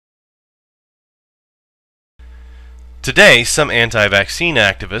Today, some anti-vaccine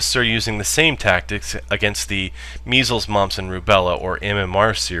activists are using the same tactics against the measles, mumps, and rubella, or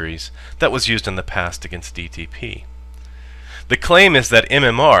MMR series, that was used in the past against DTP. The claim is that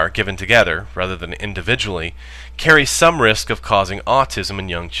MMR, given together, rather than individually, carries some risk of causing autism in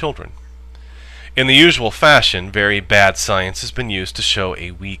young children. In the usual fashion, very bad science has been used to show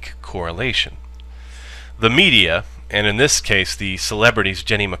a weak correlation. The media, and in this case the celebrities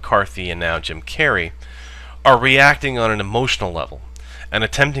Jenny McCarthy and now Jim Carrey, are reacting on an emotional level and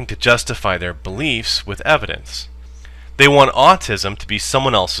attempting to justify their beliefs with evidence. They want autism to be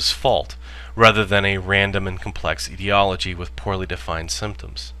someone else's fault, rather than a random and complex etiology with poorly defined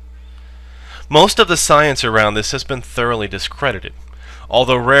symptoms. Most of the science around this has been thoroughly discredited,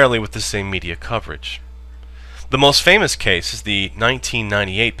 although rarely with the same media coverage. The most famous case is the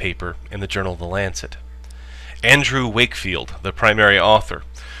 1998 paper in the journal The Lancet. Andrew Wakefield, the primary author,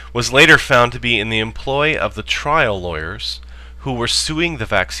 was later found to be in the employ of the trial lawyers who were suing the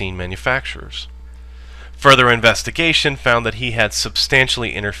vaccine manufacturers. Further investigation found that he had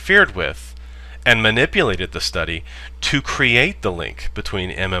substantially interfered with and manipulated the study to create the link between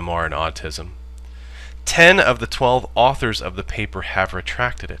MMR and autism. 10 of the 12 authors of the paper have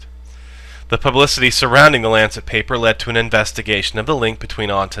retracted it. The publicity surrounding the Lancet paper led to an investigation of the link between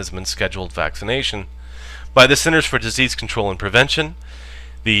autism and scheduled vaccination by the Centers for Disease Control and Prevention,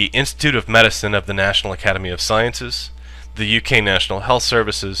 the Institute of Medicine of the National Academy of Sciences, the UK National Health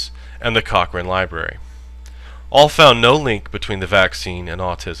Services, and the Cochrane Library. All found no link between the vaccine and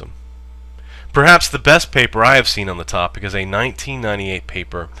autism. Perhaps the best paper I have seen on the topic is a 1998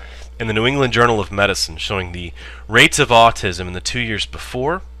 paper in the New England Journal of Medicine showing the rates of autism in the 2 years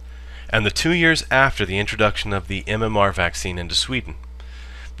before and the 2 years after the introduction of the MMR vaccine into Sweden.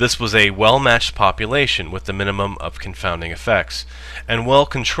 This was a well-matched population with the minimum of confounding effects, and well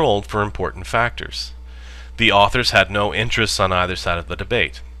controlled for important factors. The authors had no interests on either side of the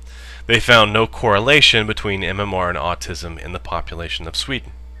debate. They found no correlation between MMR and autism in the population of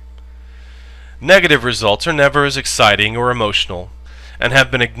Sweden. Negative results are never as exciting or emotional, and have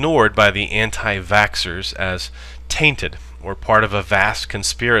been ignored by the anti-vaxers as tainted or part of a vast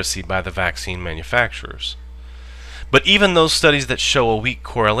conspiracy by the vaccine manufacturers. But even those studies that show a weak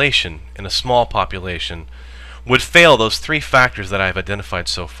correlation in a small population would fail those three factors that I have identified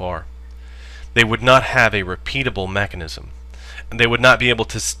so far. They would not have a repeatable mechanism, and they would not be able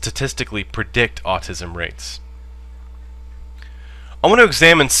to statistically predict autism rates. I want to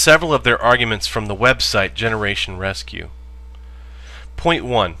examine several of their arguments from the website Generation Rescue. Point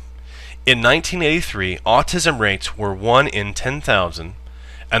 1. In 1983, autism rates were 1 in 10,000,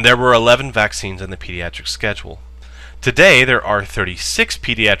 and there were 11 vaccines on the pediatric schedule. Today, there are 36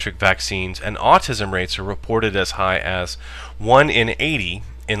 pediatric vaccines, and autism rates are reported as high as 1 in 80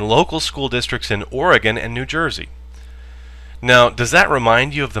 in local school districts in Oregon and New Jersey. Now, does that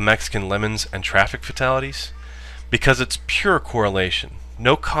remind you of the Mexican lemons and traffic fatalities? Because it's pure correlation.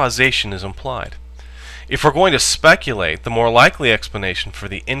 No causation is implied. If we're going to speculate, the more likely explanation for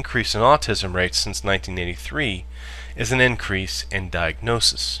the increase in autism rates since 1983 is an increase in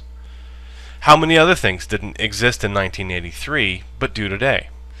diagnosis. How many other things didn't exist in 1983 but do today?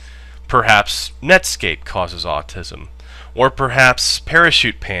 Perhaps Netscape causes autism, or perhaps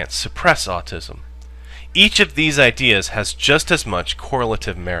parachute pants suppress autism. Each of these ideas has just as much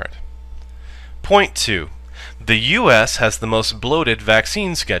correlative merit. Point 2. The U.S. has the most bloated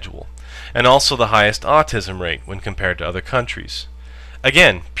vaccine schedule, and also the highest autism rate when compared to other countries.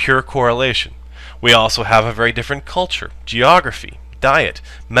 Again, pure correlation. We also have a very different culture, geography, diet,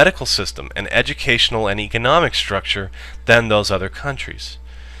 medical system, and educational and economic structure than those other countries.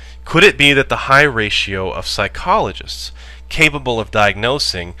 Could it be that the high ratio of psychologists capable of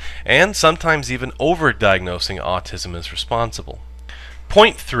diagnosing and sometimes even over-diagnosing autism is responsible?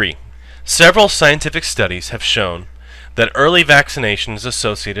 Point 3. Several scientific studies have shown that early vaccination is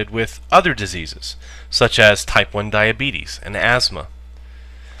associated with other diseases, such as type 1 diabetes and asthma.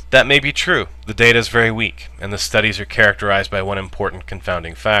 That may be true. The data is very weak, and the studies are characterized by one important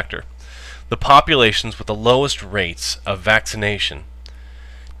confounding factor. The populations with the lowest rates of vaccination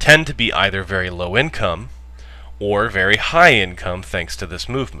tend to be either very low income or very high income thanks to this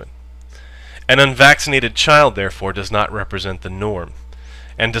movement. An unvaccinated child, therefore, does not represent the norm.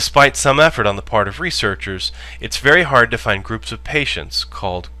 And despite some effort on the part of researchers, it's very hard to find groups of patients,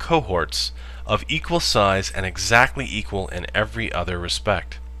 called cohorts, of equal size and exactly equal in every other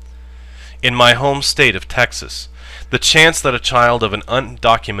respect. In my home state of Texas, the chance that a child of an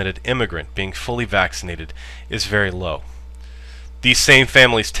undocumented immigrant being fully vaccinated is very low. These same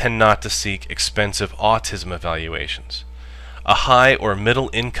families tend not to seek expensive autism evaluations. a high or middle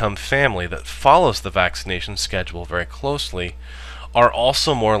income family that follows the vaccination schedule very closely are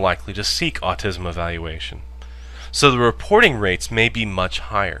also more likely to seek autism evaluation. So the reporting rates may be much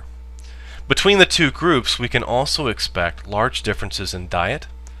higher. Between the two groups, we can also expect large differences in diet,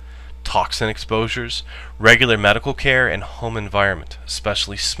 toxin exposures, regular medical care, and home environment,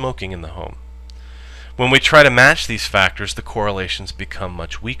 especially smoking in the home. When we try to match these factors, the correlations become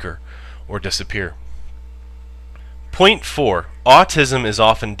much weaker or disappear. Point 4. Autism is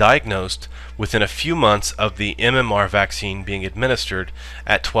often diagnosed within a few months of the MMR vaccine being administered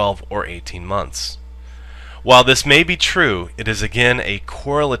at 12 or 18 months. While this may be true, it is again a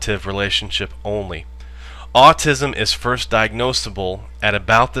correlative relationship only. Autism is first diagnosable at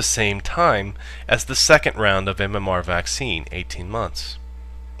about the same time as the second round of MMR vaccine, 18 months.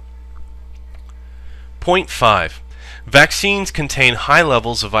 Point 5. Vaccines contain high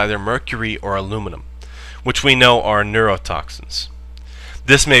levels of either mercury or aluminum, which we know are neurotoxins.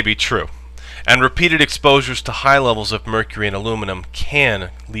 This may be true, and repeated exposures to high levels of mercury and aluminum can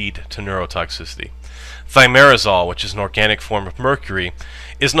lead to neurotoxicity. Thimerosal, which is an organic form of mercury,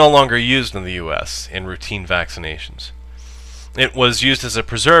 is no longer used in the U.S. in routine vaccinations. It was used as a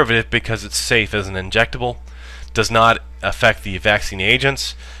preservative because it's safe as an injectable, does not affect the vaccine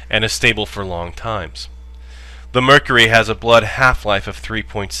agents, and is stable for long times. The mercury has a blood half-life of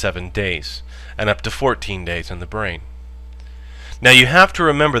 3.7 days, and up to 14 days in the brain. Now you have to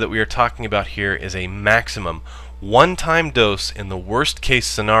remember that we are talking about here is a maximum one-time dose in the worst case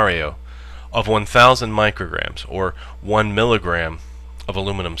scenario of 1,000 micrograms, or 1 milligram of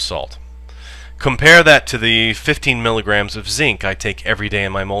aluminum salt. Compare that to the 15 milligrams of zinc I take every day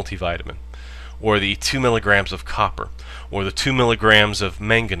in my multivitamin, or the 2 milligrams of copper, or the 2 milligrams of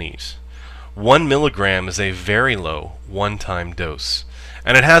manganese. 1 milligram is a very low one-time dose,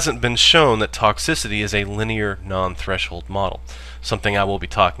 and it hasn't been shown that toxicity is a linear non-threshold model, something I will be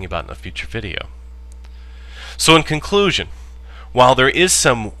talking about in a future video. So in conclusion, while there is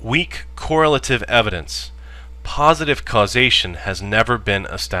some weak correlative evidence, positive causation has never been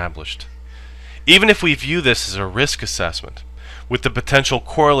established. Even if we view this as a risk assessment, with the potential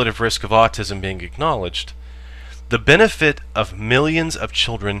correlative risk of autism being acknowledged, the benefit of millions of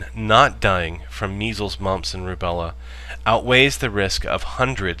children not dying from measles, mumps, and rubella outweighs the risk of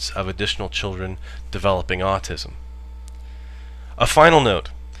hundreds of additional children developing autism. A final note: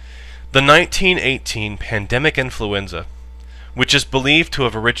 the 1918 pandemic influenza, which is believed to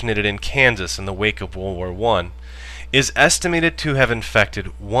have originated in Kansas in the wake of World War I, is estimated to have infected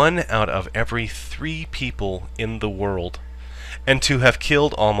 1 out of every 3 people in the world, and to have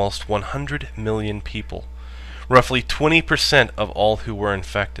killed almost 100 million people, roughly 20% of all who were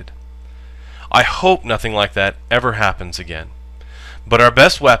infected. I hope nothing like that ever happens again, but our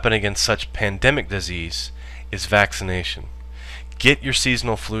best weapon against such pandemic disease is vaccination. Get your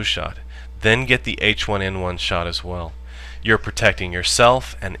seasonal flu shot, then get the H1N1 shot as well. You're protecting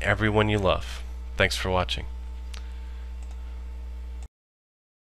yourself and everyone you love. Thanks for watching.